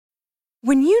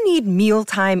When you need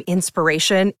mealtime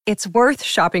inspiration, it's worth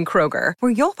shopping Kroger,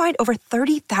 where you'll find over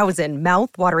 30,000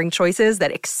 mouth-watering choices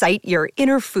that excite your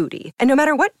inner foodie. And no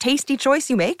matter what tasty choice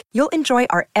you make, you'll enjoy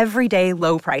our everyday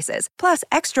low prices, plus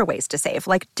extra ways to save,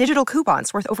 like digital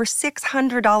coupons worth over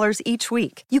 $600 each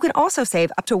week. You can also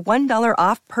save up to $1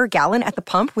 off per gallon at the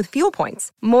pump with fuel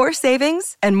points. More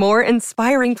savings and more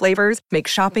inspiring flavors make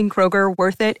shopping Kroger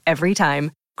worth it every time.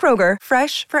 Kroger,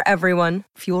 fresh for everyone.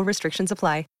 Fuel restrictions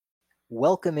apply.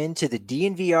 Welcome into the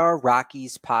DNVR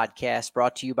Rockies podcast,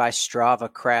 brought to you by Strava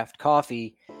Craft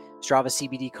Coffee. Strava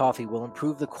CBD coffee will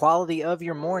improve the quality of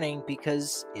your morning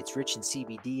because it's rich in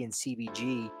CBD and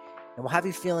CBG, and will have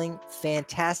you feeling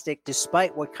fantastic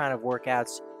despite what kind of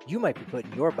workouts you might be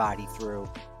putting your body through.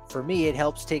 For me, it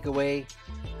helps take away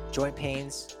joint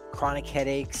pains, chronic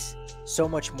headaches, so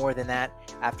much more than that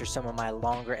after some of my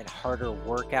longer and harder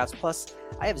workouts. Plus,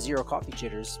 I have zero coffee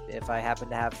jitters if I happen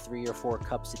to have 3 or 4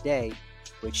 cups a day,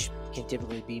 which can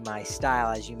typically be my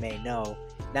style, as you may know.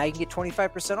 Now you can get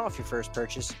 25% off your first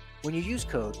purchase when you use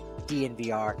code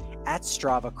DNVR at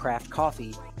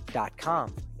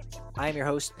StravaCraftCoffee.com. I am your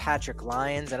host, Patrick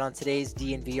Lyons, and on today's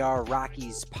DNVR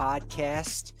Rockies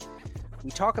podcast,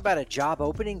 we talk about a job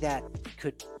opening that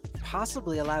could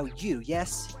possibly allow you,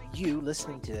 yes, you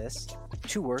listening to this,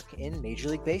 to work in Major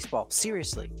League Baseball.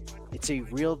 Seriously, it's a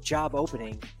real job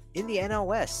opening in the NL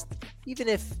West. Even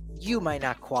if you might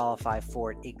not qualify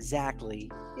for it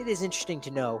exactly, it is interesting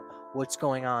to know what's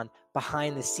going on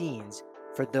behind the scenes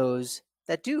for those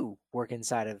that do work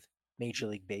inside of Major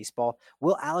League Baseball.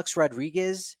 Will Alex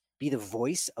Rodriguez be the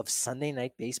voice of Sunday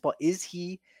Night Baseball? Is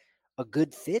he a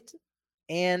good fit?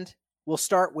 And we'll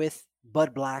start with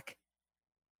Bud Black.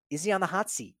 Is he on the hot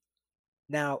seat?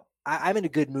 Now, I'm in a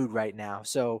good mood right now,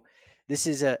 so this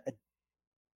is a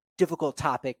difficult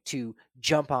topic to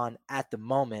jump on at the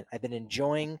moment. I've been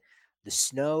enjoying the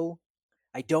snow.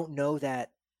 I don't know that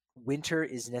winter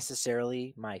is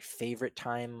necessarily my favorite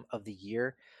time of the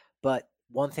year, but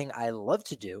one thing I love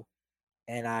to do,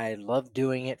 and I love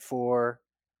doing it for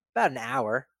about an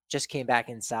hour, just came back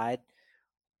inside,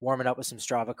 warming up with some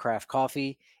Strava Craft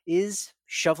coffee, is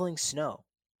shoveling snow.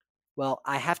 Well,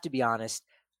 I have to be honest,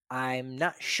 I'm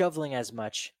not shoveling as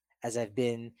much as I've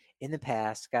been in the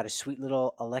past. Got a sweet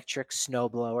little electric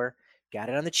snowblower. Got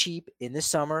it on the cheap in the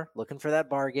summer, looking for that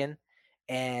bargain.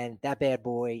 And that bad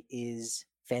boy is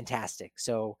fantastic.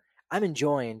 So I'm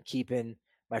enjoying keeping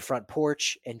my front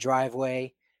porch and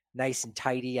driveway nice and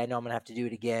tidy. I know I'm going to have to do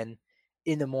it again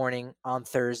in the morning on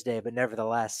Thursday, but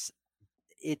nevertheless,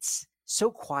 it's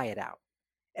so quiet out.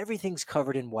 Everything's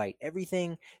covered in white.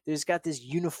 Everything, there's got this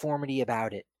uniformity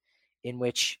about it in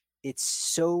which it's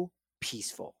so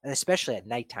peaceful, and especially at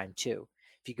nighttime too.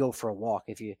 If you go for a walk,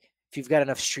 if you've got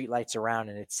enough streetlights around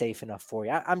and it's safe enough for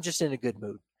you, I'm just in a good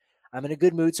mood. I'm in a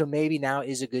good mood, so maybe now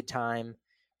is a good time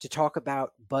to talk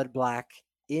about Bud Black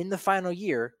in the final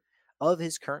year of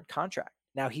his current contract.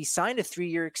 Now, he signed a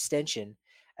 3-year extension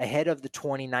ahead of the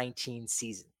 2019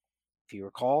 season. If you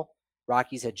recall,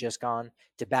 Rockies had just gone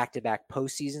to back-to-back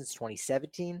postseasons,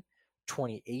 2017,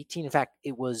 2018. In fact,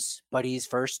 it was Buddy's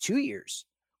first 2 years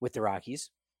with the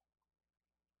Rockies.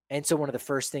 And so one of the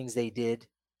first things they did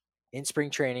in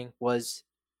spring training was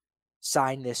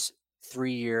sign this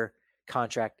 3-year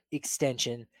contract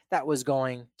extension that was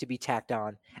going to be tacked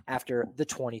on after the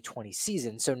 2020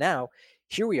 season. So now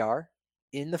here we are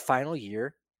in the final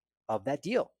year of that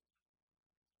deal.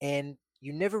 And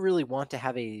you never really want to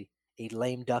have a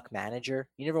lame duck manager.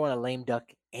 You never want to lame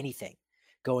duck anything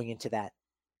going into that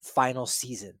final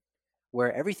season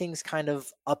where everything's kind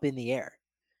of up in the air.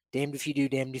 Damned if you do,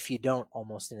 damned if you don't,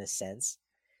 almost in a sense.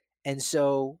 And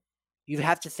so you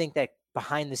have to think that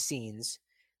behind the scenes,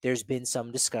 there's been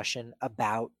some discussion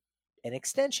about an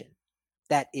extension.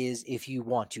 That is, if you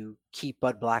want to keep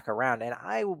Bud Black around. And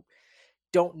I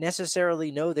don't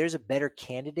necessarily know there's a better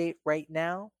candidate right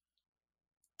now.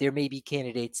 There may be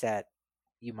candidates that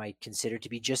you might consider to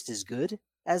be just as good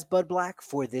as Bud Black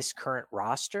for this current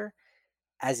roster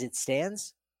as it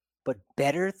stands, but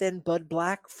better than Bud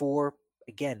Black for,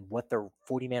 again, what the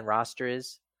 40-man roster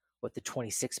is, what the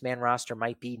 26-man roster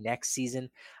might be next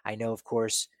season. I know, of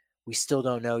course, we still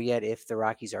don't know yet if the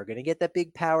Rockies are going to get that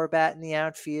big power bat in the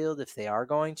outfield, if they are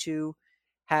going to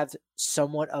have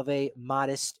somewhat of a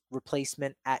modest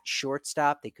replacement at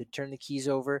shortstop. They could turn the keys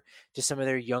over to some of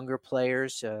their younger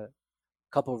players. A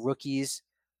couple rookies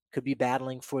could be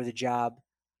battling for the job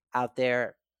out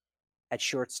there at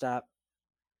shortstop.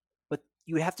 But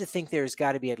you have to think there's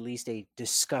got to be at least a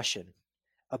discussion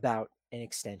about an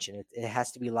extension. It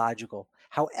has to be logical.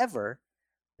 However,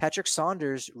 Patrick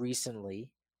Saunders recently,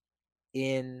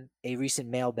 in a recent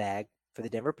mailbag for the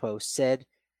Denver Post, said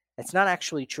That's not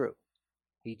actually true.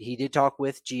 He did talk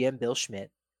with GM Bill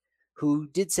Schmidt, who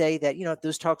did say that,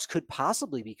 those talks could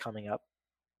possibly be coming up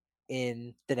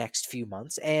in the next few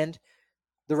months, and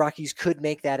the Rockies could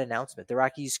make that announcement. The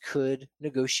Rockies could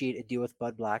negotiate a deal with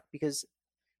Bud Black because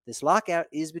this lockout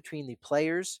is between the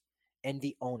players and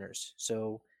the owners.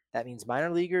 So that means minor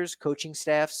leaguers, coaching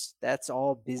staffs, that's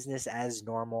all business as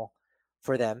normal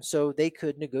for them. So they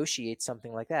could negotiate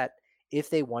something like that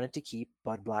if they wanted to keep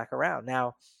Bud Black around.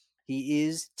 Now, he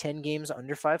is 10 games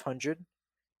under 500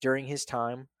 during his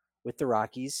time with the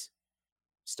Rockies.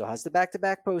 Still has the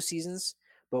back-to-back postseasons,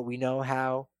 but we know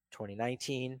how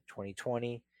 2019,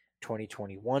 2020,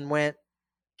 2021 went.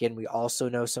 Again, we also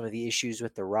know some of the issues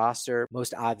with the roster,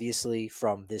 most obviously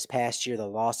from this past year, the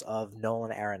loss of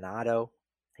Nolan Arenado.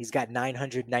 He's got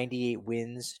 998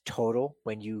 wins total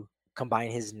when you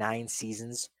combine his 9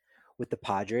 seasons with the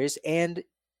Padres. And,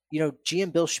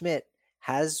 GM Bill Schmidt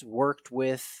has worked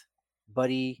with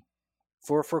Buddy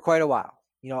for quite a while.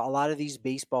 A lot of these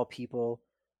baseball people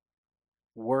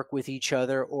work with each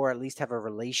other or at least have a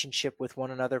relationship with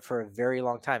one another for a very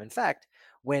long time. In fact,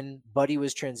 when Buddy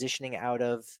was transitioning out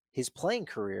of his playing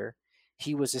career,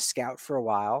 he was a scout for a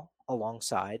while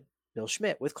alongside Bill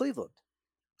Schmidt with Cleveland.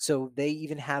 So they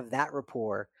even have that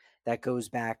rapport that goes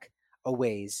back a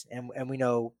ways. And we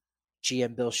know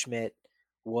GM Bill Schmidt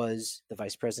was the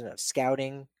vice president of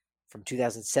scouting from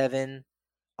 2007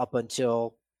 up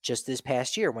until just this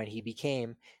past year when he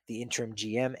became the interim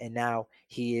GM, and now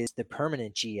he is the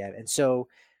permanent GM. And so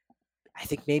I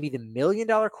think maybe the $1 million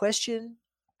question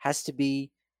has to be,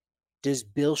 does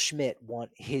Bill Schmidt want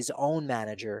his own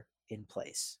manager in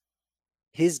place?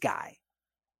 His guy?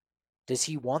 Does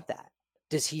he want that?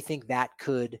 Does he think that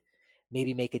could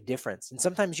maybe make a difference? And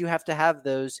sometimes you have to have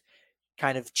those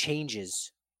kind of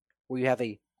changes where you have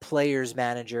a player's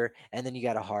manager and then you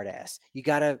got a hard ass. You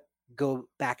got to go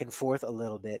back and forth a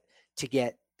little bit to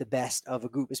get the best of a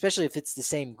group, especially if it's the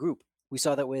same group. We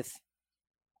saw that with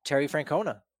Terry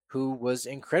Francona, who was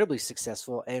incredibly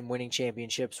successful in winning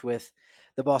championships with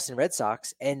the Boston Red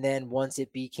Sox. And then once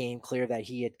it became clear that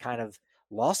he had kind of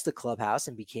lost the clubhouse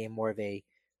and became more of a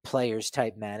players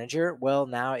type manager, well,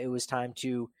 now it was time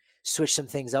to switch some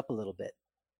things up a little bit.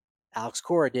 Alex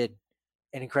Cora did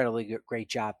an incredibly great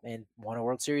job and won a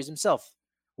World Series himself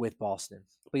with Boston.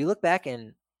 But you look back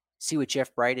and see what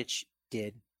Jeff Bridich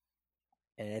did,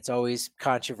 and it's always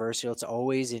controversial. It's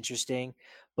always interesting,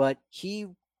 but he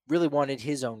really wanted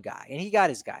his own guy, and he got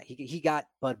his guy. He got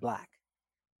Bud Black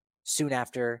soon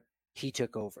after he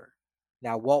took over.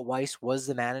 Now, Walt Weiss was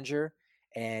the manager,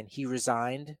 and he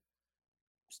resigned,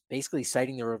 basically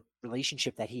citing the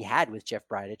relationship that he had with Jeff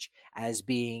Bridich as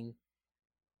being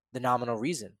the nominal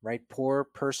reason, right? Poor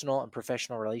personal and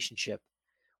professional relationship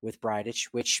with Bridich,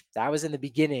 which that was in the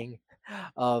beginning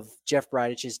of Jeff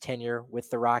Bridich's tenure with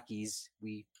the Rockies.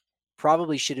 We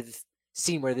probably should have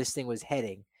seen where this thing was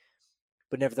heading,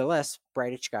 but nevertheless,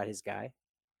 Bridich got his guy.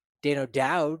 Dan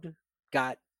O'Dowd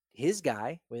got his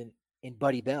guy in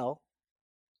Buddy Bell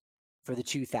for the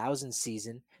 2000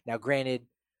 season. Now, granted,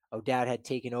 O'Dowd had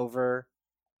taken over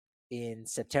in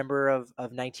September of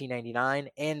 1999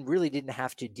 and really didn't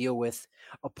have to deal with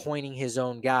appointing his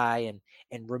own guy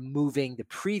and removing the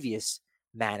previous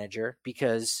manager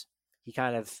because he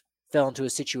kind of fell into a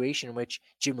situation in which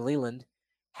Jim Leyland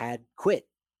had quit,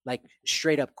 like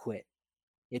straight up quit.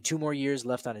 He had 2 more years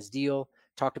left on his deal,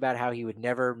 talked about how he would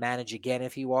never manage again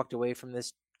if he walked away from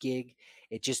this gig.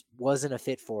 It just wasn't a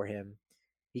fit for him.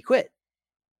 He quit.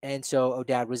 And so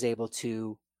O'Dowd was able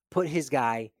to put his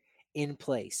guy in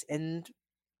place. And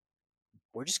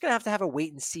we're just going to have a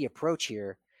wait and see approach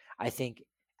here, I think,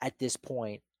 at this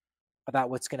point about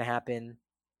what's going to happen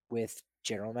with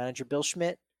general manager Bill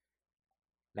Schmidt,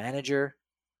 manager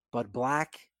Bud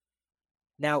Black.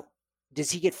 Now, does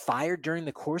he get fired during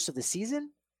the course of the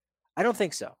season? I don't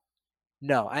think so.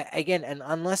 No, and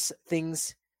unless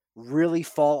things really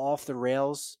fall off the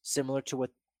rails, similar to what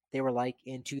they were like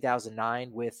in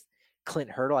 2009 with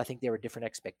Clint Hurdle. I think there were different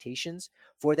expectations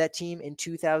for that team in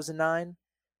 2009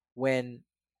 when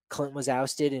Clint was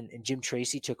ousted and Jim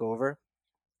Tracy took over.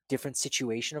 Different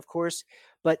situation, of course.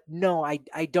 But no,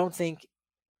 I don't think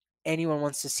anyone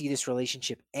wants to see this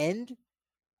relationship end.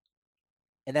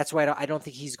 And that's why I don't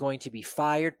think he's going to be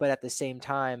fired. But at the same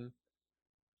time,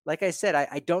 like I said,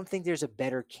 I don't think there's a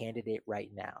better candidate right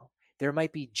now. There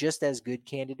might be just as good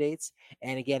candidates.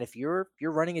 And again, if you're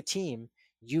running a team,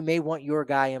 you may want your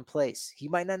guy in place. He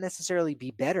might not necessarily be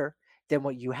better than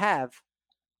what you have,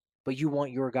 but you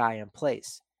want your guy in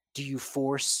place. Do you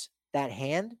force that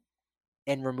hand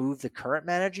and remove the current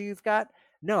manager you've got?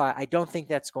 No, I don't think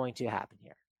that's going to happen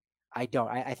here. I don't.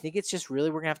 I think it's just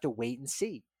really we're going to have to wait and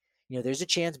see. There's a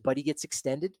chance Buddy gets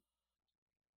extended.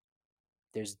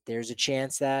 There's a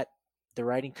chance that the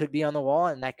writing could be on the wall,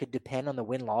 and that could depend on the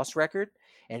win-loss record.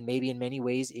 And maybe in many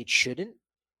ways it shouldn't,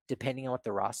 depending on what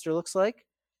the roster looks like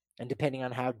and depending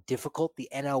on how difficult the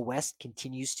NL West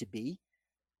continues to be.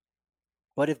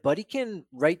 But if Buddy can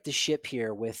right the ship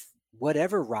here with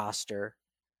whatever roster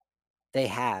they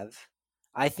have,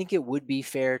 I think it would be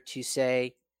fair to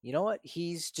say, you know what,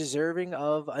 he's deserving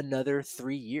of another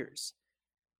 3 years.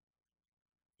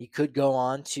 He could go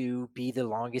on to be the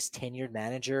longest tenured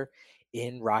manager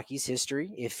in Rockies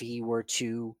history if he were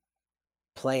to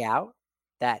play out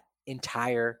that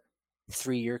entire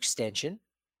 3-year extension.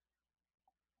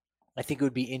 I think it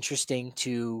would be interesting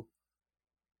to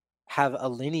have a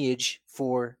lineage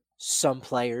for some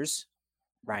players,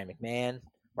 Ryan McMahon,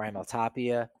 Ryan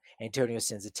Maltapia, Antonio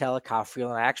Senzatella, Kyle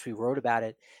Freeland. I actually wrote about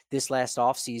it this last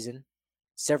offseason,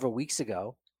 several weeks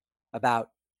ago, about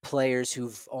players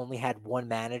who've only had one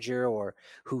manager or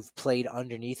who've played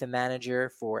underneath a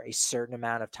manager for a certain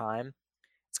amount of time.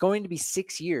 It's going to be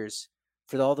 6 years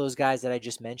for all those guys that I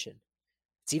just mentioned.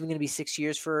 It's even going to be 6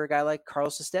 years for a guy like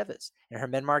Carlos Estevez and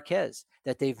Germán Marquez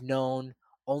that they've known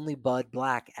only Bud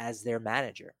Black as their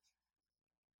manager.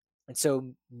 And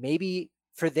so maybe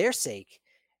for their sake,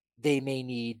 they may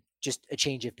need just a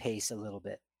change of pace a little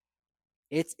bit.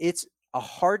 It's a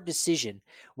hard decision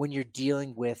when you're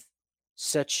dealing with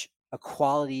such a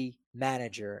quality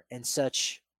manager and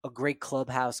such a great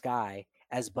clubhouse guy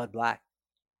as Bud Black.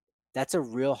 That's a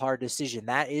real hard decision.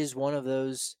 That is one of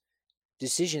those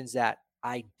decisions that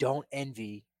I don't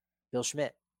envy Bill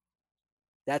Schmidt.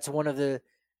 That's one of the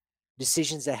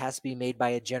decisions that has to be made by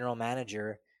a general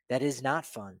manager that is not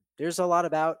fun. There's a lot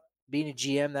about being a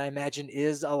GM that I imagine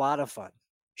is a lot of fun.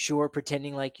 Sure,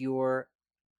 pretending like you're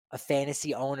a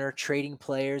fantasy owner, trading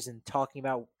players and talking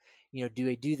about, do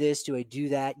I do this? Do I do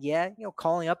that? Yeah,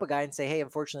 calling up a guy and say, hey,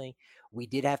 unfortunately, we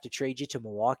did have to trade you to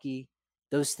Milwaukee.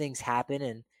 Those things happen,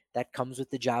 and that comes with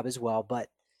the job as well. But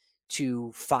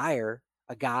to fire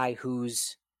a guy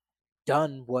who's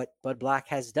done what Bud Black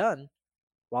has done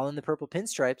while in the purple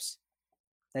pinstripes,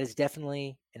 that is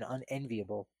definitely an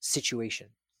unenviable situation.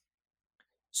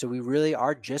 So we really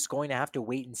are just going to have to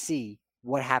wait and see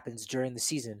what happens during the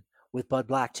season with Bud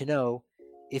Black to know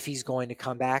if he's going to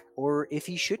come back or if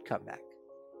he should come back.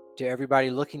 To everybody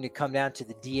looking to come down to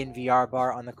the DNVR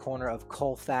bar on the corner of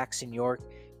Colfax and York,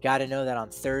 got to know that on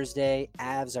Thursday,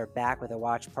 Avs are back with a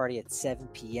watch party at 7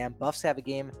 p.m. Buffs have a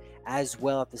game as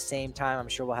well at the same time. I'm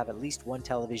sure we'll have at least one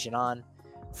television on.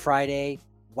 Friday,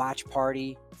 watch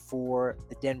party for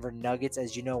the Denver Nuggets.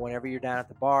 As you know, whenever you're down at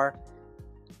the bar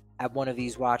at one of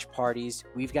these watch parties,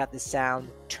 we've got the sound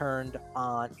turned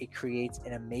on. It creates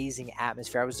an amazing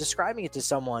atmosphere. I was describing it to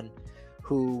someone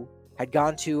who had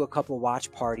gone to a couple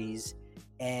watch parties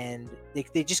and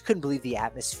they just couldn't believe the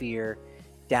atmosphere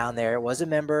down there. It was a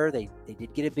member. They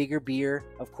did get a bigger beer,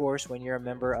 of course, when you're a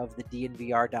member of the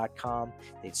DNVR.com.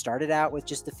 They started out with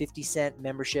just the 50-cent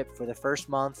membership for the first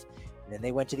month. And then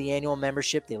they went to the annual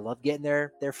membership. They loved getting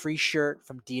their free shirt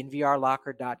from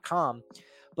DNVRlocker.com.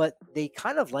 But they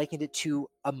kind of likened it to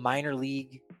a minor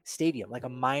league stadium, like a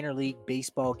minor league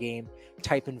baseball game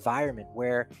type environment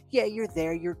where, yeah, you're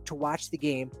there to watch the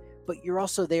game, but you're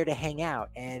also there to hang out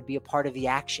and be a part of the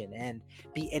action and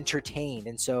be entertained.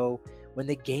 And so when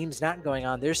the game's not going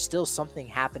on, there's still something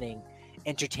happening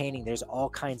entertaining. There's all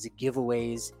kinds of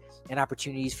giveaways and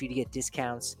opportunities for you to get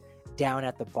discounts down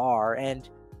at the bar. And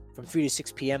from 3 to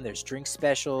 6 p.m., there's drink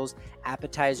specials,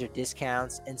 appetizer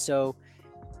discounts. And so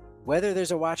whether there's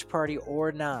a watch party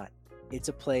or not, it's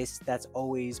a place that's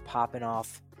always popping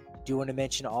off. Do want to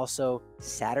mention also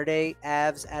Saturday,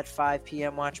 Avs at 5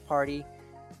 p.m. watch party,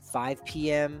 5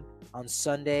 p.m. on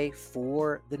Sunday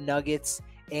for the Nuggets.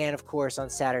 And, of course, on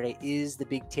Saturday is the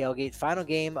big tailgate, final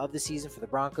game of the season for the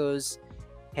Broncos.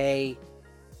 Hey,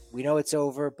 we know it's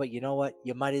over, but you know what?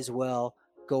 You might as well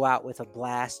go out with a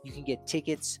blast. You can get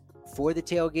tickets for the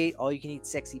tailgate, all you can eat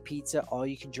sexy pizza, all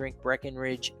you can drink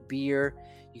Breckenridge beer.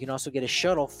 You can also get a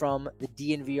shuttle from the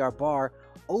DNVR bar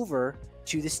over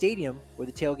to the stadium where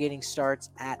the tailgating starts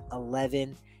at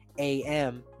 11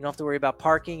 a.m. You don't have to worry about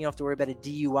parking. You don't have to worry about a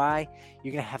DUI.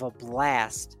 You're going to have a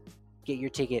blast. Get your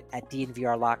ticket at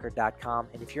DNVRlocker.com.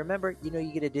 And if you're a member,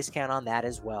 you get a discount on that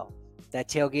as well. That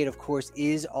tailgate, of course,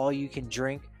 is all you can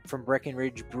drink from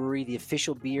Breckenridge Brewery, the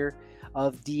official beer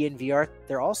of DNVR.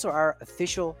 They're also our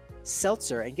official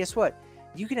seltzer. And guess what?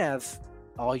 You can have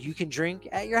all you can drink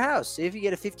at your house if you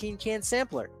get a 15-can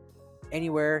sampler.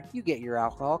 Anywhere you get your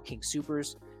alcohol, King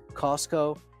Soopers,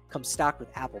 Costco, comes stocked with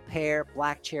apple pear,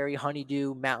 black cherry,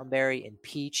 honeydew, mountain berry, and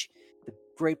peach. The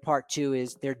great part too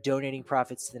is they're donating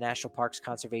profits to the National Parks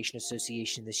Conservation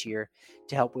Association this year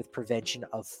to help with prevention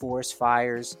of forest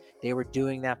fires. They were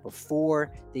doing that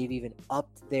before. They've even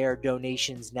upped their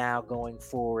donations now going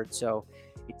forward. So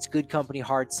it's good company.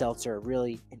 Hard seltzer,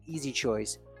 really an easy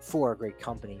choice for a great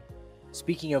company.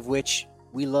 Speaking of which,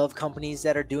 we love companies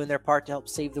that are doing their part to help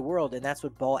save the world, and that's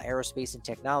what Ball Aerospace and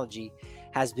Technology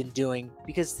has been doing,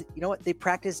 because you know what? They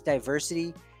practice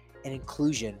diversity and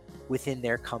inclusion within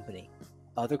their company.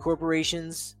 Other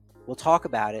corporations will talk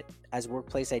about it as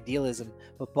workplace idealism,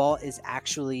 but Ball is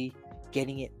actually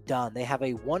getting it done. They have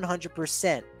a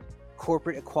 100%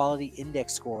 corporate equality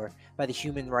index score by the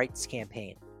Human Rights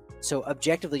Campaign. So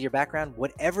objectively, your background,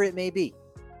 whatever it may be,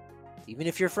 even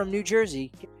if you're from New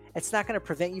Jersey, it's not going to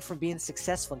prevent you from being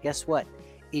successful. And guess what?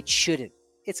 It shouldn't.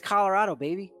 It's Colorado,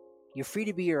 baby. You're free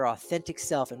to be your authentic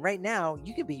self. And right now,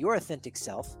 you can be your authentic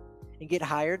self and get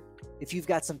hired if you've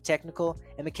got some technical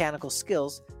and mechanical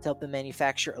skills to help them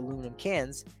manufacture aluminum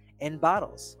cans and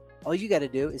bottles. All you got to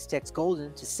do is text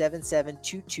GOLDEN to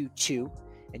 77222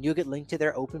 and you'll get linked to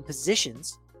their open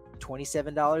positions.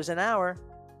 $27 an hour.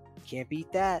 Can't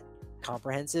beat that.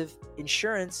 Comprehensive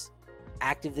insurance,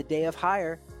 active the day of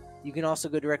hire. You can also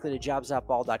go directly to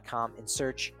jobs.ball.com and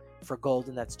search for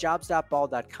Golden. That's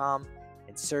jobs.ball.com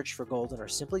and search for Golden, or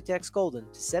simply text Golden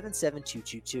to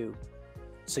 77222.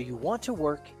 So you want to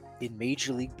work in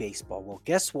Major League Baseball. Well,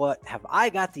 guess what? Have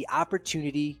I got the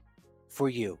opportunity for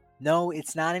you? No,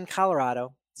 it's not in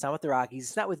Colorado. It's not with the Rockies.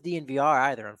 It's not with DNVR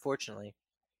either, unfortunately.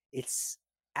 It's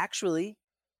actually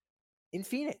in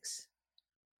Phoenix.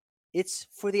 It's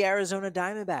for the Arizona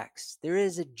Diamondbacks. There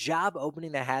is a job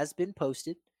opening that has been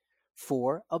posted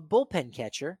for a bullpen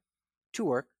catcher to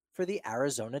work for the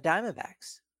Arizona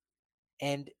Diamondbacks.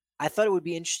 And I thought it would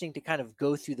be interesting to kind of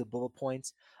go through the bullet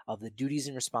points of the duties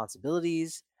and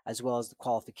responsibilities, as well as the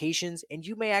qualifications. And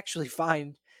you may actually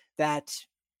find that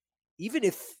even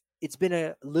if it's been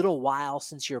a little while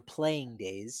since your playing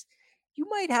days, you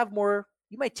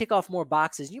might tick off more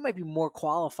boxes. You might be more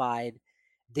qualified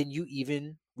than you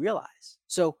even realize.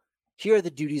 So here are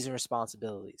the duties and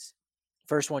responsibilities.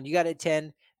 First one, you got to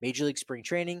attend Major League Spring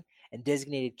Training and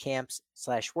designated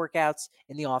camps/workouts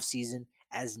in the off season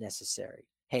as necessary.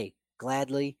 Hey,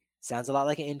 gladly. Sounds a lot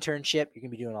like an internship. You're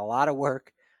going to be doing a lot of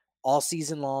work all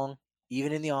season long,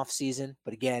 even in the off season.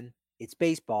 But again, it's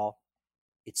baseball.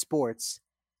 It's sports.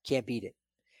 Can't beat it.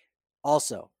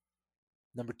 Also,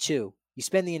 number 2, you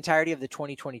spend the entirety of the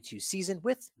 2022 season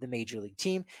with the Major League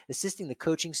team, assisting the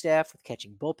coaching staff with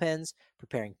catching bullpens,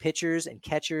 preparing pitchers and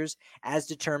catchers as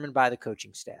determined by the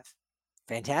coaching staff.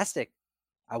 Fantastic.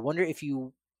 I wonder if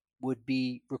you would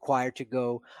be required to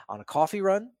go on a coffee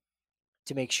run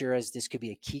to make sure, as this could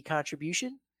be a key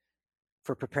contribution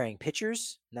for preparing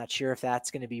pitchers. Not sure if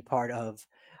that's going to be part of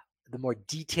the more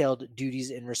detailed duties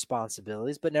and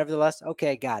responsibilities, but nevertheless,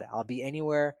 okay, got it. I'll be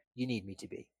anywhere you need me to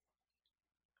be.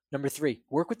 Number 3,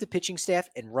 work with the pitching staff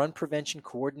and run prevention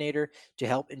coordinator to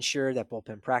help ensure that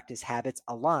bullpen practice habits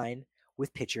align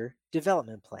with pitcher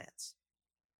development plans.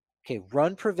 Okay,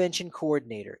 run prevention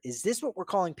coordinator. Is this what we're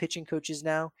calling pitching coaches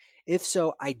now? If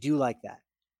so, I do like that.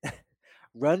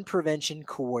 Run prevention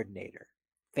coordinator.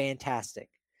 Fantastic.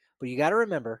 But you got to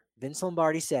remember, Vince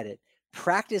Lombardi said it,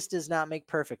 practice does not make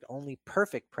perfect. Only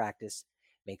perfect practice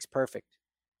makes perfect.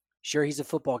 Sure, he's a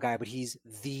football guy, but he's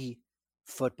the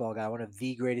football guy, one of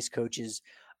the greatest coaches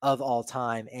of all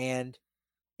time. And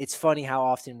it's funny how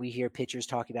often we hear pitchers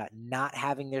talk about not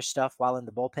having their stuff while in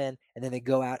the bullpen, and then they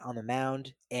go out on the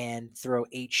mound and throw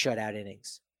 8 shutout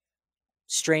innings.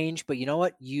 Strange, but you know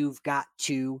what? You've got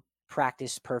to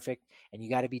practice perfect, and you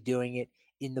got to be doing it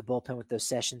in the bullpen with those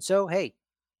sessions. So, hey,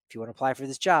 if you want to apply for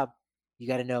this job, you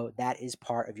got to know that is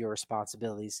part of your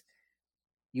responsibilities.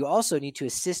 You also need to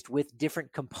assist with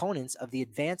different components of the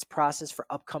advanced process for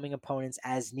upcoming opponents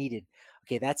as needed.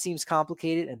 Okay, that seems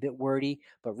complicated and a bit wordy,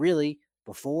 but really,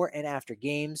 before and after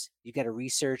games, you got to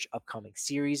research upcoming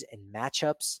series and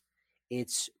matchups.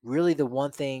 It's really the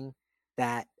one thing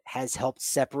that has helped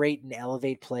separate and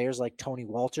elevate players like Tony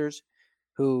Walters,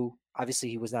 who obviously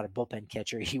he was not a bullpen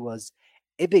catcher. He was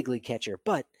a big league catcher,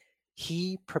 but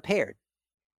he prepared,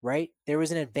 right? There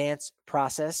was an advanced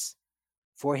process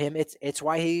for him. It's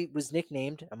why he was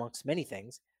nicknamed, amongst many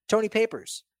things, Tony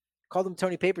Papers. Called him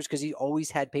Tony Papers because he always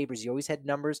had papers. He always had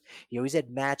numbers. He always had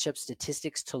matchup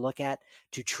statistics to look at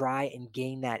to try and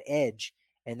gain that edge.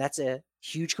 And that's a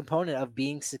huge component of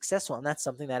being successful. And that's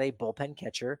something that a bullpen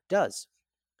catcher does.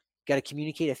 Got to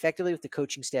communicate effectively with the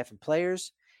coaching staff and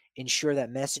players. Ensure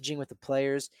that messaging with the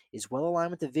players is well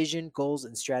aligned with the vision, goals,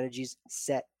 and strategies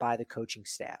set by the coaching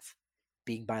staff.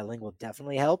 Being bilingual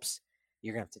definitely helps.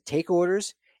 You're going to have to take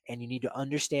orders, and you need to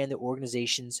understand the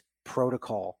organization's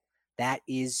protocol. That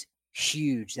is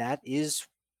huge. That is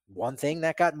one thing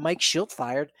that got Mike Schilt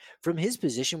fired from his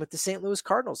position with the St. Louis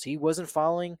Cardinals. He wasn't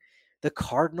following the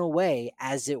Cardinal way,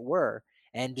 as it were.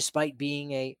 And despite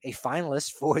being a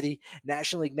finalist for the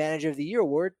National League Manager of the Year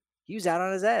award, he was out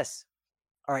on his ass.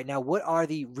 All right, now what are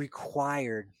the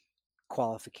required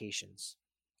qualifications?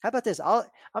 How about this? I'm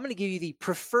going to give you the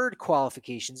preferred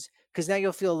qualifications because now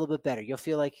you'll feel a little bit better. You'll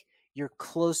feel like you're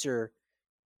closer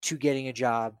to getting a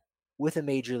job with a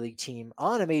major league team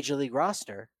on a major league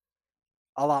roster,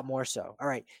 a lot more so. All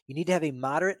right, you need to have a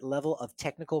moderate level of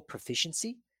technical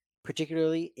proficiency,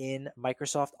 particularly in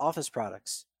Microsoft Office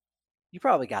products. You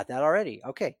probably got that already.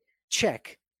 Okay,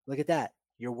 check. Look at that.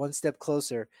 You're one step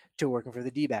closer to working for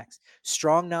the D-backs.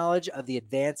 Strong knowledge of the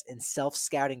advanced and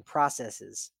self-scouting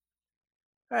processes.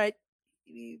 All right,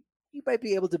 you might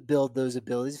be able to build those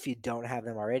abilities if you don't have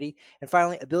them already. And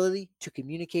finally, ability to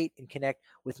communicate and connect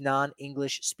with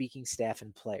non-English speaking staff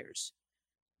and players.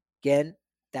 Again,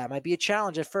 that might be a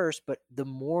challenge at first, but the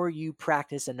more you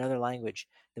practice another language,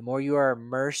 the more you are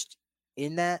immersed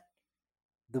in that,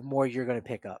 the more you're going to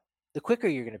pick up. The quicker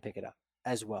you're going to pick it up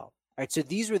as well. All right, so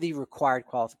these were the required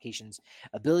qualifications.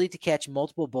 Ability to catch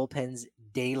multiple bullpens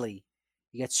daily.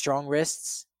 You got strong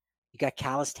wrists. You got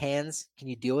calloused hands. Can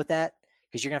you deal with that?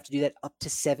 Because you're going to have to do that up to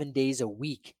 7 days a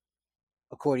week,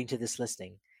 according to this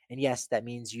listing. And yes, that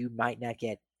means you might not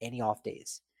get any off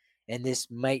days. And this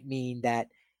might mean that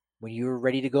when you're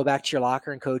ready to go back to your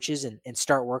locker and coaches and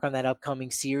start work on that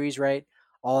upcoming series, right?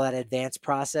 All that advanced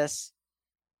process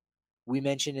we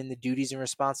mentioned in the duties and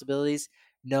responsibilities.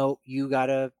 No, you got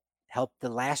to help the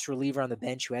last reliever on the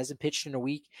bench who hasn't pitched in a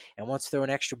week and wants to throw an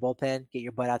extra bullpen, get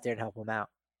your butt out there and help them out.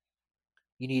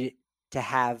 You need to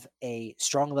have a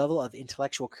strong level of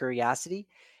intellectual curiosity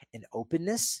and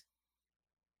openness.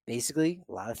 Basically,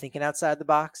 a lot of thinking outside the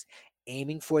box,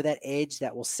 aiming for that edge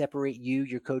that will separate you,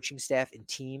 your coaching staff, and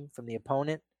team from the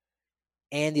opponent,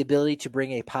 and the ability to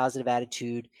bring a positive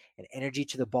attitude and energy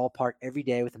to the ballpark every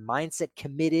day with a mindset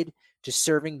committed to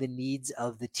serving the needs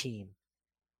of the team.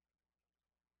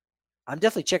 I'm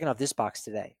definitely checking off this box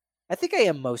today. I think I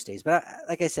am most days, but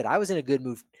like I said, I was in a good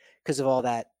mood because of all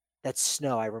that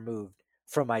snow I removed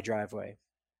from my driveway.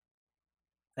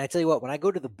 And I tell you what, when I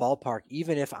go to the ballpark,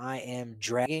 even if I am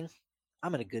dragging,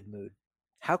 I'm in a good mood.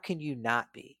 How can you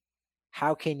not be?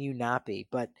 How can you not be?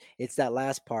 But it's that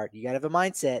last part. You got to have a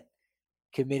mindset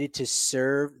committed to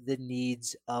serve the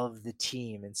needs of the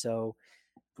team. And so,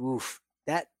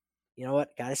 that, you know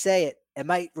what, got to say it. It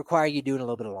might require you doing a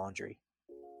little bit of laundry.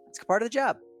 It's part of the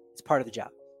job. It's part of the job.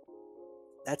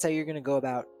 That's how you're going to go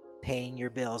about paying your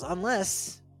bills,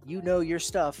 unless you know your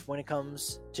stuff when it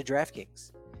comes to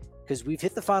DraftKings. Because we've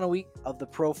hit the final week of the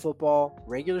pro football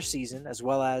regular season, as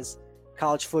well as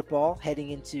college football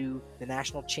heading into the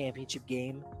national championship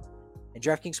game. And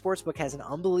DraftKings Sportsbook has an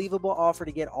unbelievable offer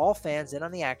to get all fans in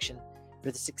on the action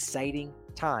for this exciting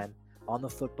time on the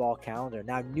football calendar.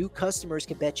 Now, new customers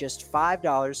can bet just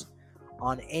 $5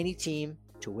 on any team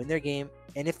to win their game.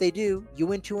 And if they do, you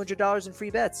win $200 in free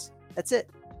bets. That's it.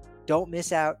 Don't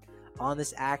miss out on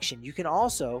this action. You can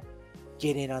also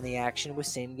get in on the action with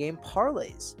same-game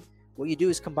parlays. What you do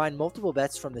is combine multiple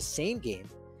bets from the same game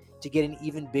to get an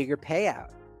even bigger payout.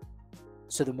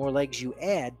 So the more legs you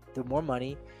add, the more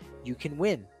money you can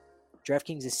win.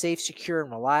 DraftKings is safe, secure,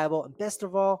 and reliable. And best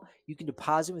of all, you can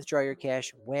deposit and withdraw your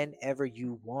cash whenever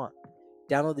you want.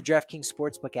 Download the DraftKings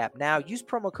Sportsbook app now. Use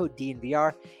promo code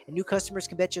DNVR, and new customers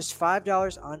can bet just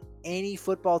 $5 on any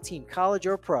football team, college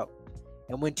or pro,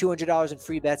 and win $200 in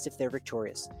free bets if they're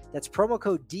victorious. That's promo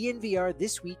code DNVR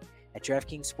this week at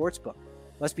DraftKings Sportsbook.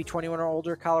 Must be 21 or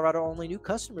older, Colorado only, new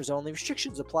customers only.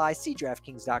 Restrictions apply. See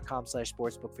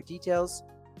DraftKings.com/sportsbook for details.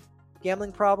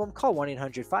 Gambling problem? Call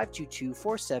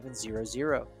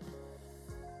 1-800-522-4700.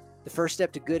 The first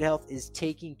step to good health is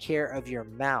taking care of your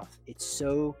mouth. It's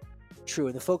so true.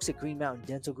 And the folks at Green Mountain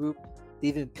Dental Group,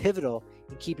 they've been pivotal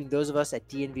in keeping those of us at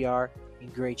DNVR in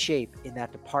great shape in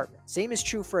that department. Same is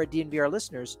true for our DNVR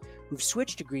listeners who've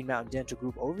switched to Green Mountain Dental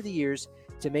Group over the years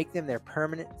to make them their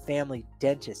permanent family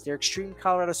dentist. They're extreme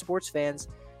Colorado sports fans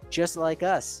just like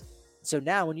us. So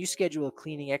now when you schedule a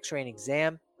cleaning, x-ray, and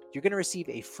exam, you're going to receive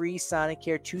a free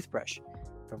Sonicare toothbrush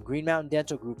from Green Mountain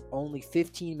Dental Group, only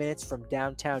 15 minutes from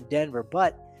downtown Denver,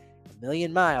 but a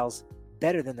million miles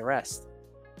better than the rest.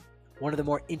 One of the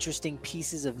more interesting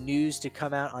pieces of news to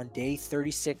come out on day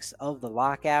 36 of the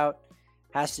lockout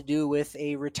has to do with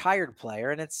a retired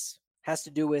player, and has to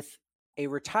do with a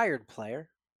retired player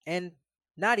and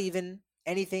not even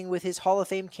anything with his Hall of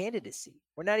Fame candidacy.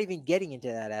 We're not even getting into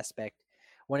that aspect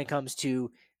when it comes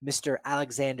to Mr.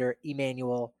 Alexander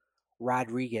Emmanuel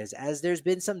Rodriguez, as there's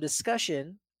been some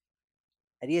discussion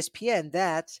at ESPN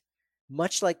that,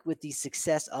 much like with the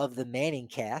success of the Manning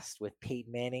cast with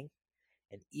Peyton Manning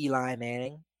and Eli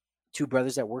Manning, two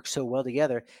brothers that work so well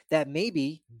together, that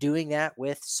maybe doing that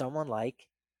with someone like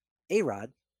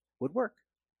A-Rod would work.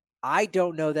 I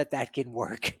don't know that that can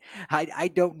work. I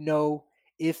don't know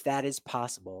if that is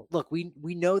possible. Look, we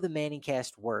know the Manning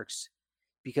cast works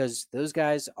because those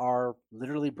guys are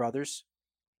literally brothers,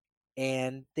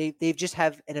 and they've just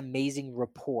have an amazing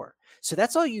rapport. So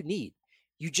that's all you need.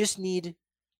 You just need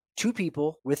two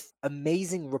people with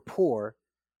amazing rapport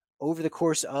over the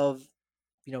course of,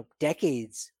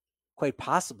 decades, quite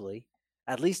possibly,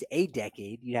 at least a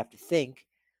decade, you'd have to think.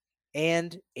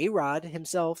 And A-Rod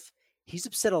himself, he's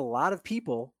upset a lot of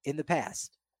people in the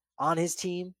past on his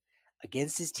team,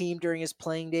 against his team during his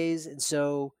playing days. And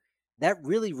so that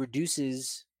really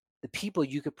reduces the people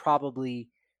you could probably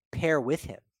pair with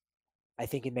him, I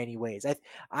think, in many ways.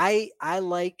 I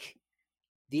like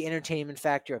the entertainment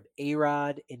factor of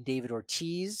A-Rod and David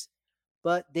Ortiz,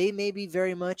 but they may be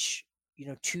very much,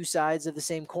 two sides of the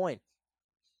same coin.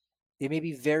 They may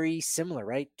be very similar,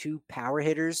 right? Two power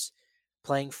hitters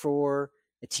playing for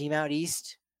a team out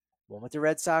east, one with the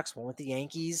Red Sox, one with the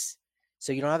Yankees.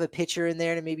 So you don't have a pitcher in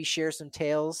there to maybe share some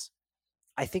tales.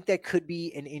 I think that could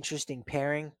be an interesting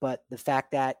pairing, but the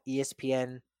fact that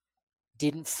ESPN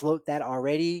didn't float that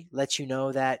already lets you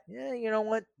know that, you know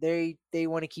what, they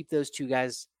want to keep those two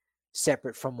guys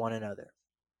separate from one another.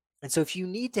 And so if you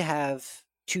need to have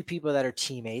two people that are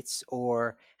teammates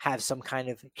or have some kind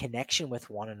of connection with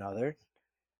one another,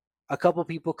 a couple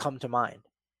people come to mind.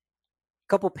 A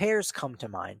couple pairs come to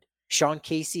mind. Sean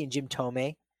Casey and Jim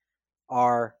Thome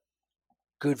are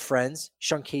good friends.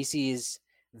 Sean Casey is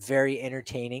very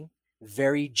entertaining,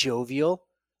 very jovial.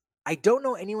 I don't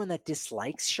know anyone that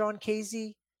dislikes Sean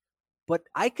Casey, but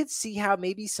I could see how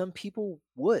maybe some people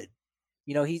would.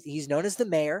 He's known as the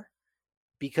mayor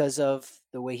because of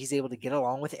the way he's able to get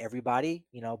along with everybody.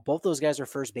 Both those guys are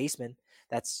first basemen.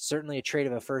 That's certainly a trait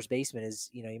of a first baseman is,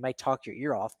 you might talk your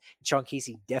ear off. Sean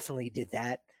Casey definitely did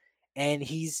that. And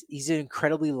he's an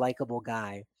incredibly likable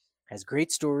guy, has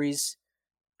great stories,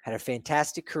 had a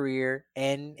fantastic career.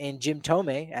 And Jim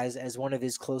Thome, as one of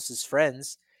his closest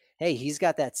friends, hey, he's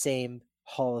got that same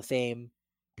Hall of Fame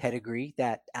pedigree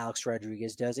that Alex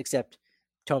Rodriguez does, except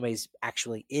Thome's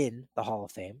actually in the Hall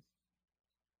of Fame.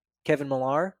 Kevin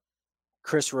Millar,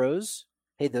 Chris Rose.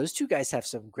 Hey, those two guys have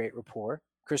some great rapport.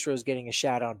 Chris Rose getting a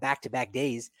shout on back-to-back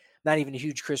days. Not even a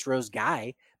huge Chris Rose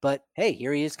guy, but hey,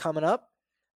 here he is coming up.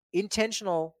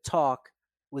 Intentional Talk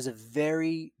was a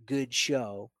very good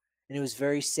show, and it was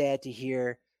very sad to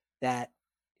hear that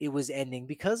it was ending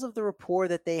because of the rapport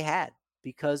that they had,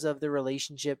 because of the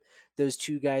relationship those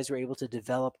two guys were able to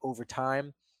develop over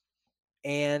time.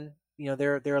 And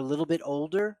they're a little bit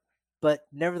older, but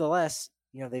nevertheless,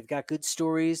 they've got good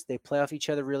stories. They play off each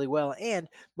other really well. And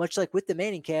much like with the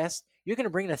Manning cast, you're going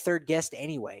to bring in a third guest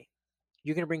anyway.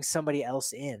 You're going to bring somebody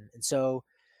else in. And so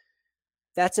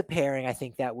that's a pairing I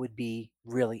think that would be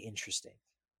really interesting.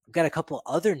 We've got a couple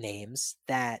other names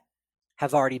that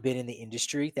have already been in the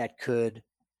industry that could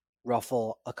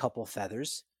ruffle a couple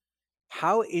feathers.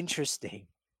 How interesting.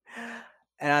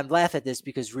 And I'm laughing at this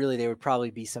because really there would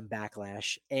probably be some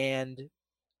backlash. And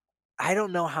I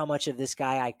don't know how much of this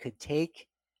guy I could take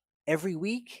every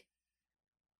week,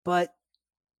 but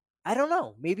I don't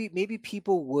know. Maybe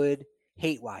people would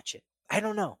hate watch it. I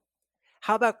don't know.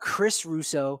 How about Chris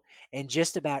Russo and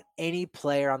just about any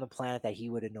player on the planet that he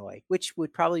would annoy, which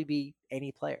would probably be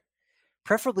any player,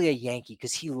 preferably a Yankee,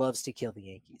 because he loves to kill the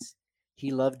Yankees. He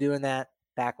loved doing that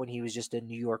back when he was just a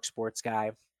New York sports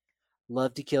guy.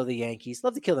 Loved to kill the Yankees.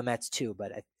 Loved to kill the Mets too,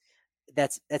 but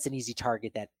that's an easy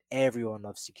target that everyone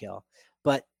loves to kill.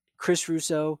 But Chris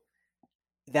Russo,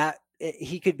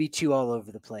 he could be too all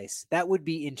over the place. That would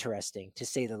be interesting, to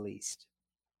say the least.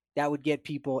 That would get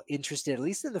people interested, at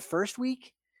least in the first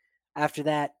week. After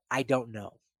that, I don't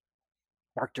know.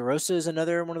 Mark DeRosa is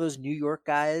another one of those New York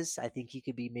guys. I think he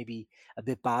could be maybe a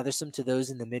bit bothersome to those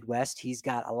in the Midwest. He's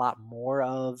got a lot more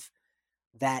of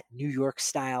that New York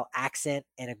style accent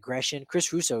and aggression.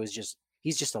 Chris Russo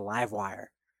he's just a live wire.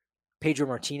 Pedro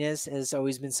Martinez has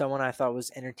always been someone I thought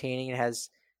was entertaining and has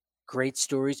great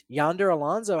stories. Yonder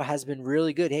Alonso has been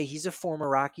really good. Hey, he's a former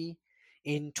Rocky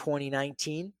in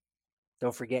 2019.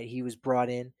 Don't forget he was brought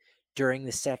in during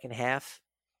the second half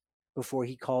before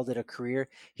he called it a career.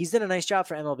 He's done a nice job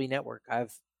for MLB Network.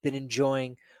 I've been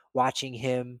enjoying watching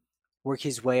him work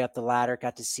his way up the ladder.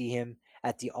 Got to see him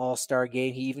at the All-Star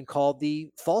game. He even called the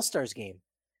Fall Stars game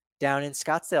down in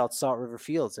Scottsdale at Salt River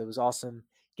Fields. It was awesome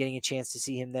getting a chance to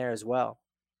see him there as well.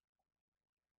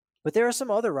 But there are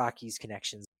some other Rockies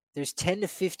connections. There's 10 to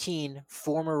 15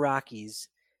 former Rockies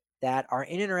that are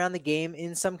in and around the game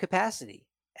in some capacity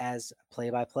as a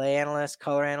play-by-play analyst,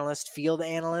 color analyst, field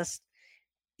analyst,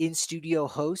 in-studio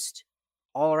host,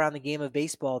 all around the game of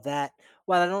baseball that,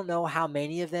 while I don't know how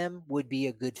many of them would be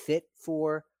a good fit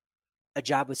for a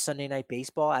job with Sunday Night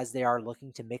Baseball as they are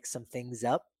looking to mix some things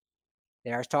up.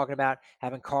 They are talking about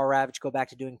having Carl Ravitch go back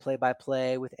to doing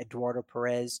play-by-play with Eduardo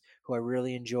Perez, who I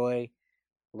really enjoy,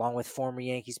 along with former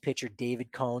Yankees pitcher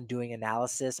David Cone doing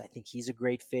analysis. I think he's a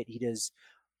great fit. He does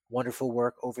wonderful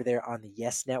work over there on the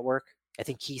Yes Network. I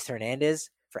think Keith Hernandez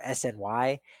for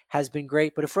SNY has been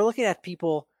great. But if we're looking at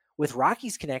people with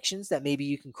Rockies connections that maybe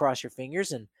you can cross your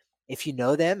fingers, and if you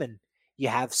know them and you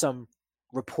have some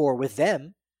rapport with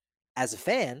them as a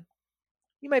fan,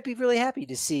 you might be really happy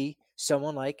to see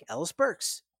someone like Ellis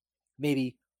Burks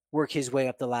maybe work his way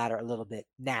up the ladder a little bit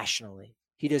nationally.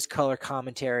 He does color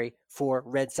commentary for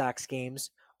Red Sox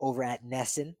games over at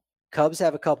NESN. Cubs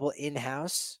have a couple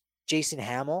in-house. Jason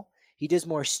Hamill, he does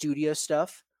more studio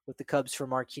stuff with the Cubs for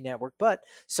Marquee Network, but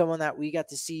someone that we got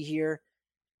to see here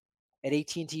at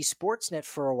AT&T Sportsnet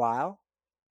for a while.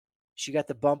 She got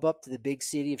the bump up to the big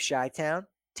city of Chi-Town,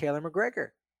 Taylor McGregor.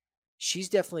 She's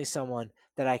definitely someone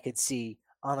that I could see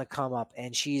on the come up,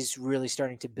 and she's really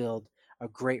starting to build a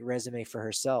great resume for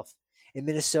herself. In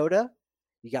Minnesota,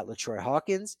 you got LaTroy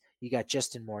Hawkins, you got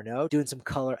Justin Morneau doing some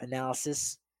color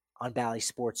analysis on Bally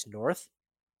Sports North.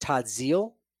 Todd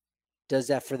Zeal does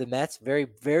that for the Mets. Very,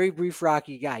 very brief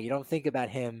Rocky guy. You don't think about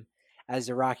him as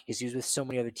a Rocky because he was with so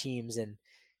many other teams and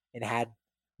had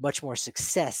much more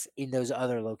success in those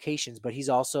other locations. But he's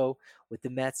also with the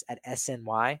Mets at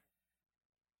SNY.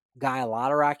 Guy a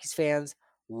lot of Rockies fans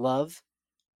love.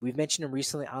 We've mentioned him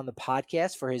recently on the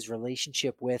podcast for his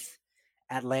relationship with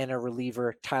Atlanta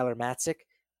reliever Tyler Matzik.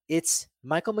 It's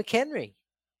Michael McHenry.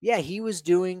 Yeah, he was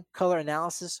doing color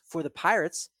analysis for the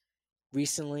Pirates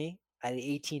recently at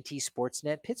AT&T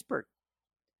Sportsnet Pittsburgh.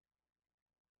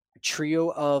 A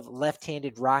trio of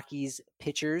left-handed Rockies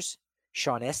pitchers,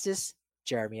 Sean Estes,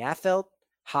 Jeremy Affeldt,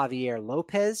 Javier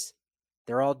Lopez.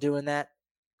 They're all doing that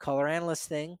color analyst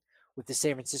thing with the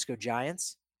San Francisco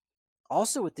Giants.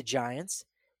 Also with the Giants,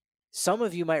 some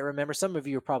of you might remember, some of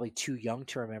you are probably too young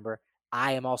to remember.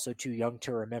 I am also too young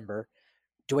to remember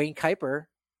Duane Kuiper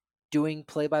doing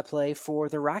play-by-play for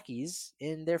the Rockies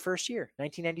in their first year,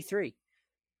 1993.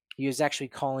 He was actually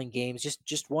calling games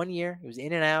just 1 year. He was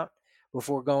in and out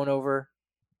before going over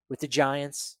with the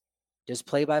Giants. Does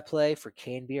play-by-play for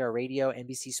KNBR Radio,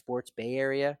 NBC Sports Bay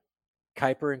Area.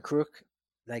 Kuiper and Crook,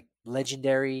 like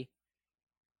legendary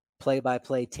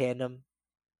play-by-play tandem.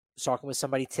 I was talking with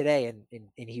somebody today,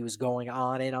 and he was going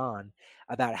on and on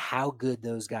about how good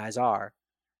those guys are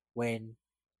when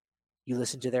you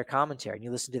listen to their commentary and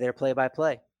you listen to their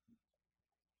play-by-play.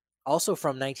 Also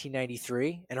from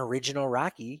 1993, an original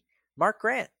Rocky, Mark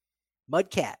Grant,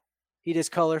 Mudcat. He does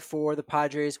color for the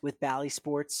Padres with Bally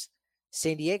Sports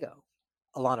San Diego.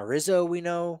 Alana Rizzo, we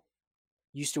know,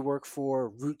 used to work for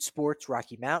Root Sports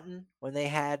Rocky Mountain when they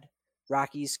had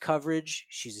Rockies coverage.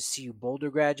 She's a CU Boulder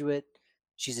graduate.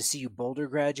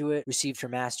 Received her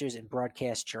master's in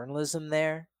broadcast journalism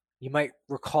there. You might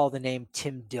recall the name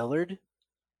Tim Dillard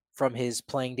from his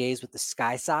playing days with the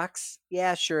Sky Sox.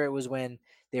 Yeah, sure, it was when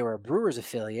they were a Brewers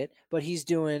affiliate, but he's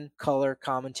doing color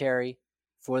commentary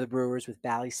for the Brewers with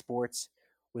Bally Sports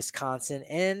Wisconsin.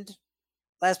 And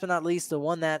last but not least, the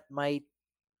one that might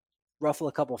ruffle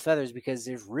a couple of feathers because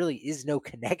there really is no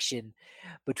connection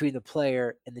between the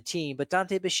player and the team, but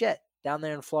Dante Bichette down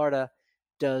there in Florida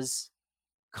does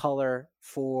color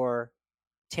for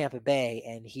Tampa Bay,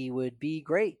 and he would be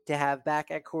great to have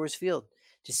back at Coors Field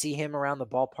to see him around the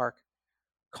ballpark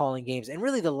calling games. And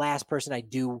really the last person I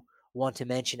do want to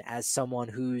mention as someone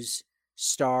whose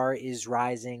star is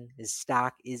rising, his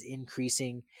stock is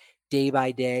increasing day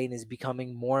by day and is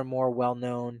becoming more and more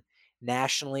well-known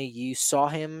nationally. You saw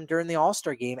him during the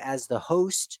All-Star game as the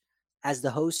host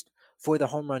for the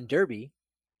Home Run Derby.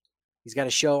 He's got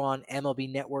a show on MLB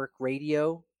Network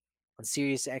Radio on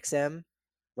Sirius XM.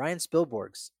 Ryan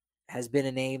Spilborghs has been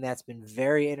a name that's been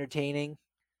very entertaining.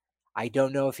 I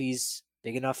don't know if he's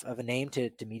big enough of a name to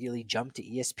immediately jump to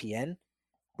ESPN,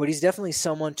 but he's definitely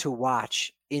someone to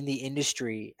watch in the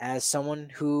industry as someone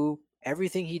who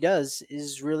everything he does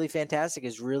is really fantastic,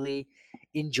 is really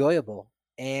enjoyable,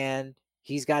 and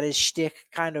he's got his shtick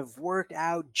kind of worked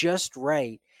out just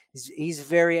right. He's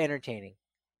very entertaining.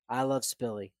 I love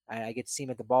Spilly. I get to see him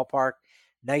at the ballpark.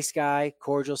 Nice guy,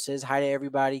 cordial, says hi to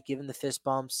everybody, giving the fist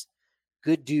bumps.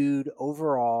 Good dude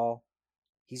overall.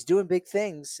 He's doing big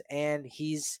things, and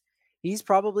he's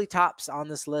probably tops on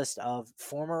this list of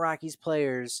former Rockies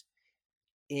players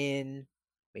in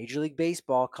Major League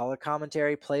Baseball, color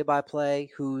commentary,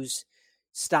 play-by-play, whose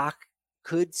stock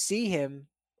could see him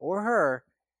or her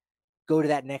go to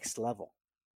that next level.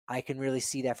 I can really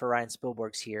see that for Ryan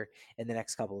Spielberg's here in the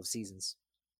next couple of seasons.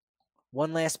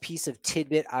 One last piece of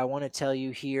tidbit I want to tell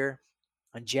you here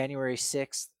on January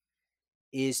 6th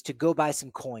is to go buy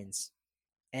some coins.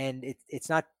 And it's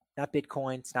not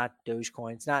Bitcoin, it's not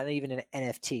Dogecoin, it's not even an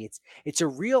NFT. It's a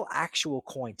real actual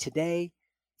coin. Today,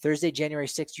 Thursday, January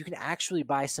 6th, you can actually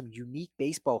buy some unique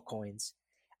baseball coins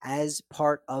as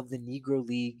part of the Negro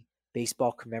League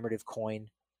Baseball Commemorative Coin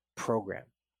program.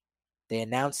 They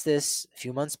announced this a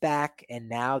few months back, and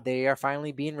now they are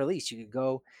finally being released. You can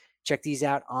go check these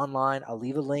out online. I'll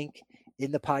leave a link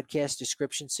in the podcast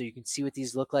description so you can see what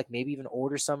these look like, maybe even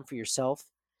order some for yourself.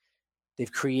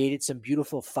 They've created some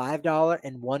beautiful $5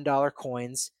 and $1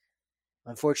 coins,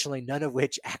 unfortunately, none of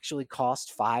which actually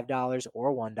cost $5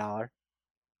 or $1.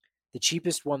 The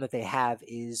cheapest one that they have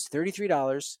is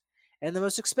 $33, and the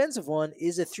most expensive one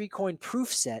is a 3-coin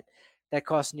proof set that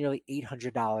costs nearly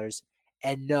 $800.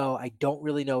 And no, I don't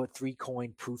really know what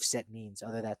 3-coin proof set means,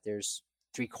 other than that there's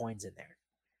 3 coins in there.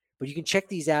 But you can check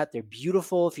these out. They're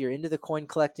beautiful if you're into the coin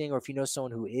collecting, or if you know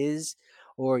someone who is,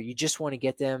 or you just want to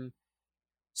get them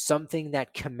something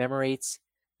that commemorates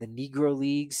the Negro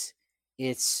Leagues.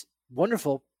 It's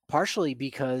wonderful, partially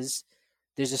because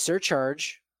there's a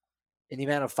surcharge in the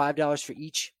amount of $5 for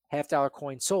each half-dollar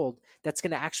coin sold that's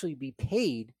going to actually be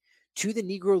paid to the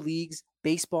Negro Leagues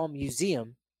Baseball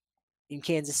Museum in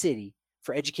Kansas City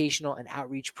for educational and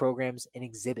outreach programs and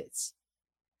exhibits.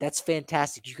 That's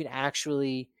fantastic. You can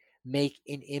actually make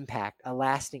an impact, a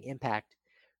lasting impact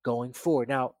going forward.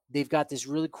 Now, they've got this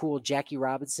really cool Jackie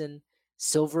Robinson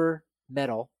silver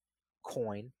medal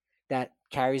coin that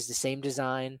carries the same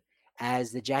design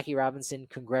as the Jackie Robinson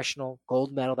Congressional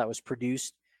Gold Medal that was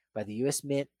produced by the U.S.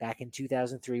 Mint back in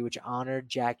 2003, which honored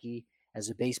Jackie as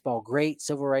a baseball great,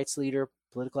 civil rights leader,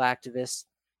 political activist.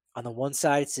 On the one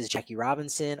side, it says Jackie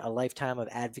Robinson, a lifetime of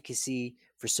advocacy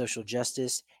for social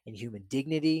justice and human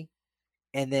dignity.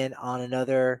 And then on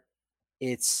another,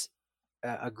 it's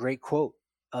a great quote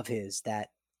of his that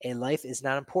a life is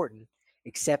not important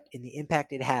except in the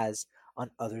impact it has on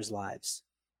others' lives.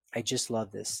 I just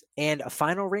love this. And a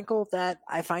final wrinkle that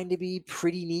I find to be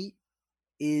pretty neat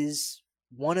is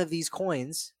one of these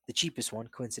coins, the cheapest one,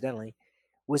 coincidentally,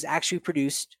 was actually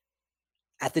produced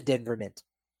at the Denver Mint.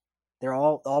 They're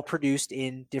all produced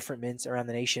in different mints around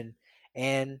the nation.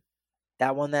 And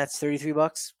that one that's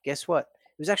 $33, guess what?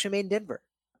 It was actually made in Denver.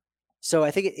 So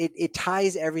I think it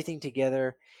ties everything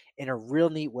together in a real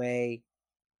neat way.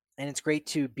 And it's great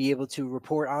to be able to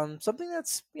report on something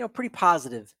that's, pretty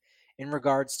positive in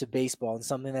regards to baseball, and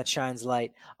something that shines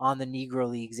light on the Negro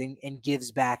Leagues and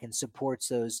gives back and supports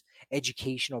those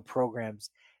educational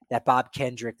programs that Bob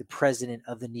Kendrick, the president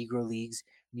of the Negro Leagues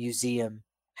Museum,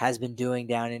 has been doing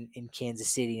down in Kansas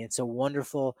City. It's a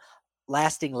wonderful,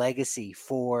 lasting legacy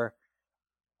for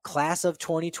class of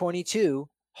 2022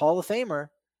 Hall of Famer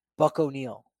Buck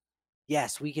O'Neil.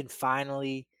 Yes, we can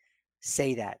finally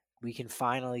say that. We can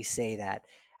finally say that.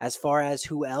 As far as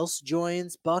who else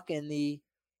joins Buck and the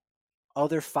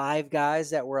other 5 guys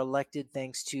that were elected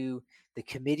thanks to the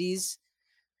committees,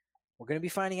 we're going to be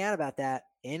finding out about that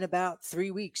in about 3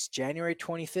 weeks. January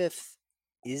 25th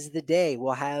is the day.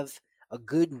 We'll have a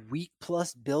good week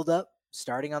plus buildup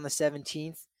starting on the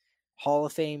 17th, Hall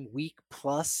of Fame week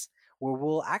plus, where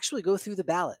we'll actually go through the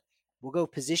ballot. We'll go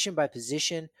position by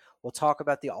position. We'll talk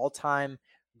about the all-time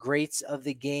greats of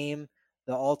the game,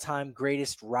 the all-time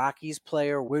greatest Rockies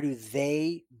player. Where do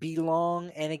they belong?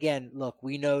 And again, look,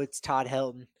 we know it's Todd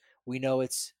Helton. We know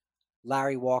it's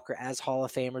Larry Walker as Hall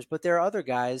of Famers, but there are other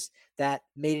guys that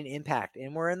made an impact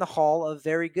and were in the Hall of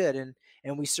Very Good.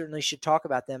 And we certainly should talk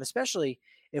about them, especially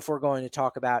if we're going to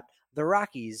talk about the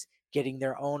Rockies getting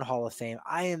their own Hall of Fame.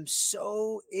 I am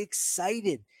so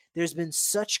excited. There's been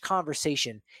such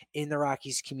conversation in the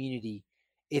Rockies community.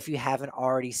 If you haven't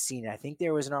already seen it, I think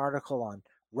there was an article on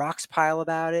Rock's Pile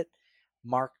about it.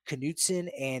 Mark Knudsen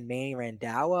and Manny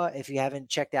Randhawa. If you haven't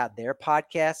checked out their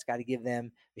podcast, got to give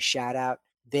them a shout out.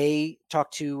 They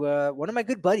talked to one of my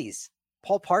good buddies,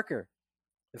 Paul Parker,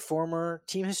 the former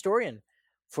team historian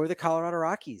for the Colorado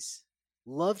Rockies.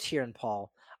 Loved hearing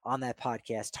Paul on that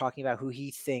podcast talking about who he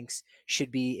thinks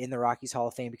should be in the Rockies Hall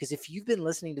of Fame. Because if you've been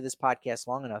listening to this podcast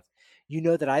long enough, you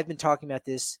know that I've been talking about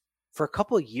this for a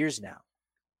couple of years now.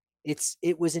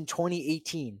 It was in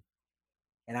 2018.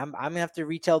 And I'm going to have to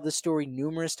retell this story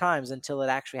numerous times until it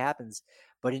actually happens.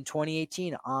 But in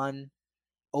 2018, on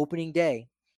opening day,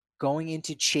 going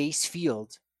into Chase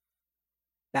Field,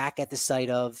 back at the site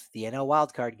of the NL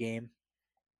wildcard game,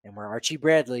 and where Archie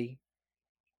Bradley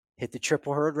hit the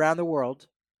triple herd around the world,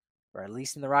 or at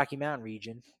least in the Rocky Mountain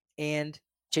region. And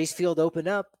Chase Field opened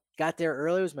up, got there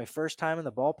early. It was my first time in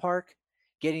the ballpark,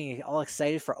 getting all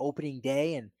excited for opening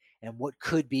day and what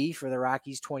could be for the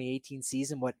Rockies 2018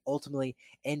 season, what ultimately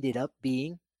ended up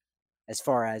being as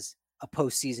far as a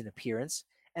postseason appearance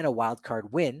and a wild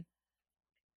card win.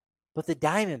 But the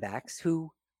Diamondbacks,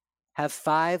 who have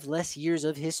 5 less years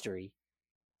of history,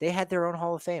 they had their own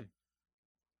Hall of Fame.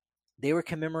 They were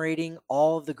commemorating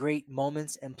all of the great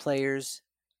moments and players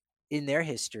in their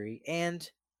history, and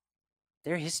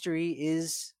their history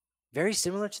is very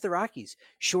similar to the Rockies.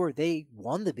 Sure, they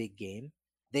won the big game.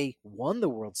 They won the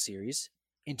World Series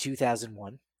in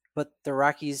 2001, but the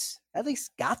Rockies at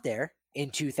least got there in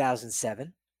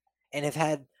 2007 and have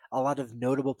had a lot of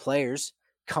notable players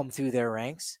come through their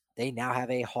ranks. They now have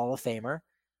a Hall of Famer.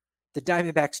 The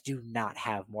Diamondbacks do not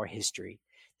have more history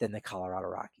than the Colorado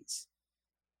Rockies.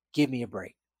 Give me a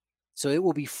break. So it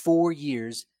will be 4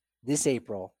 years this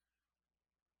April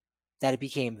that it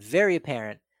became very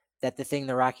apparent that the thing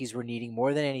the Rockies were needing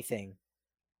more than anything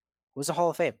was a Hall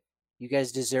of Fame. You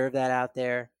guys deserve that out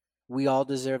there. We all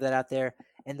deserve that out there.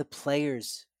 And the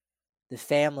players, the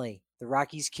family, the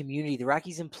Rockies community, the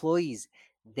Rockies employees,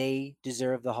 they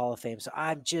deserve the Hall of Fame. So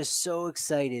I'm just so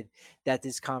excited that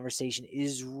this conversation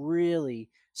is really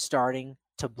starting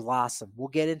to blossom. We'll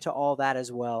get into all that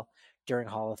as well during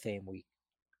Hall of Fame week.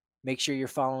 Make sure you're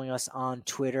following us on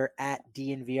Twitter at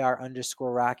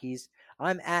DNVR_Rockies.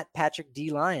 I'm at Patrick D.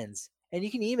 Lyons, and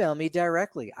you can email me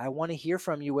directly. I want to hear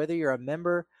from you, whether you're a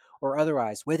member or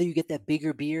otherwise, whether you get that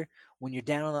bigger beer when you're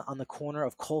down on the corner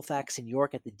of Colfax and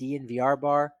York at the DNVR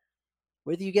bar,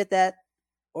 whether you get that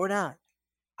or not.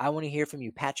 I want to hear from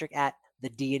you, Patrick at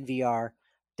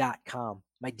thednvr.com.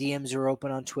 My DMs are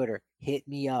open on Twitter. Hit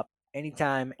me up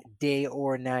anytime, day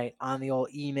or night, on the old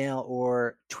email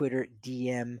or Twitter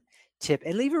DM tip,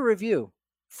 and leave a review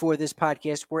for this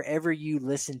podcast wherever you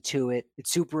listen to it.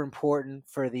 It's super important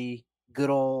for the good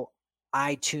old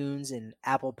iTunes and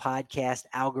Apple Podcast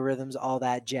algorithms, all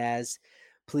that jazz.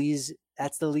 Please,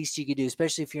 that's the least you could do,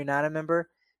 especially if you're not a member.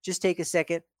 Just take a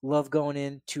second. Love going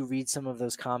in to read some of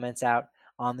those comments out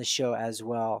on the show as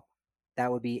well.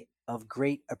 That would be of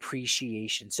great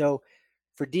appreciation. So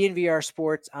for DNVR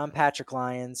Sports, I'm Patrick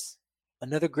Lyons.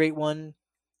 Another great one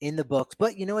in the books.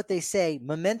 But you know what they say,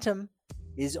 momentum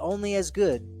is only as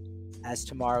good as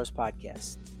tomorrow's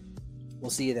podcast.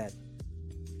 We'll see you then.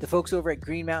 The folks over at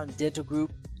Green Mountain Dental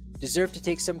Group deserve to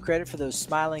take some credit for those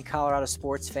smiling Colorado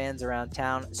sports fans around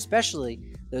town, especially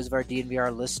those of our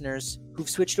DNVR listeners who've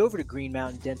switched over to Green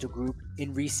Mountain Dental Group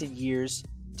in recent years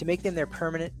to make them their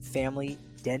permanent family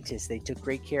dentist. They took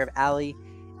great care of Allie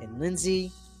and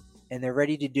Lindsay, and they're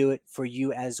ready to do it for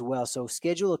you as well. So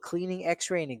schedule a cleaning,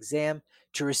 x-ray, and exam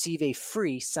to receive a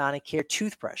free Sonicare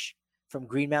toothbrush from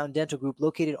Green Mountain Dental Group,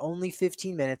 located only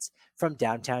 15 minutes from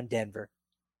downtown Denver.